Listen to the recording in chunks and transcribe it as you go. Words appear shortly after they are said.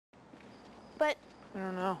But I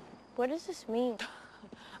don't know. what does this mean?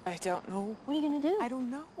 I don't know. What are you gonna do? I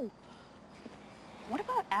don't know. What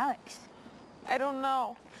about Alex? I don't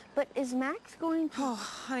know. But is Max going to... Oh,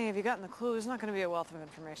 honey, have you gotten the clue? There's not going to be a wealth of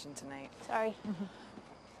information tonight. Sorry.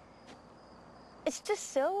 It's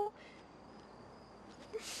just so...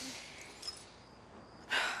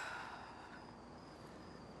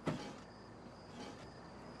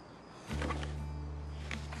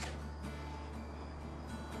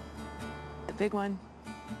 The big one.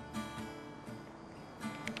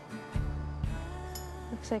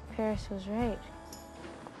 Looks like Paris was right.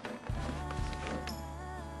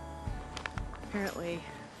 Apparently,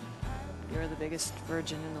 you're the biggest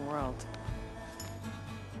virgin in the world.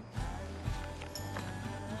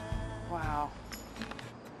 Wow.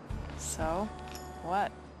 So,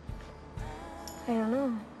 what? I don't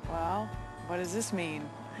know. Well, what does this mean?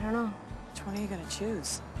 I don't know. Which one are you gonna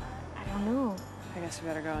choose? I don't know. I guess we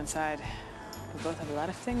better go inside. We both have a lot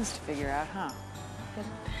of things to figure out, huh?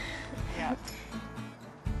 Yeah.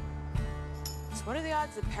 So what are the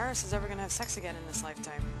odds that Paris is ever gonna have sex again in this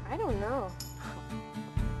lifetime? I don't know.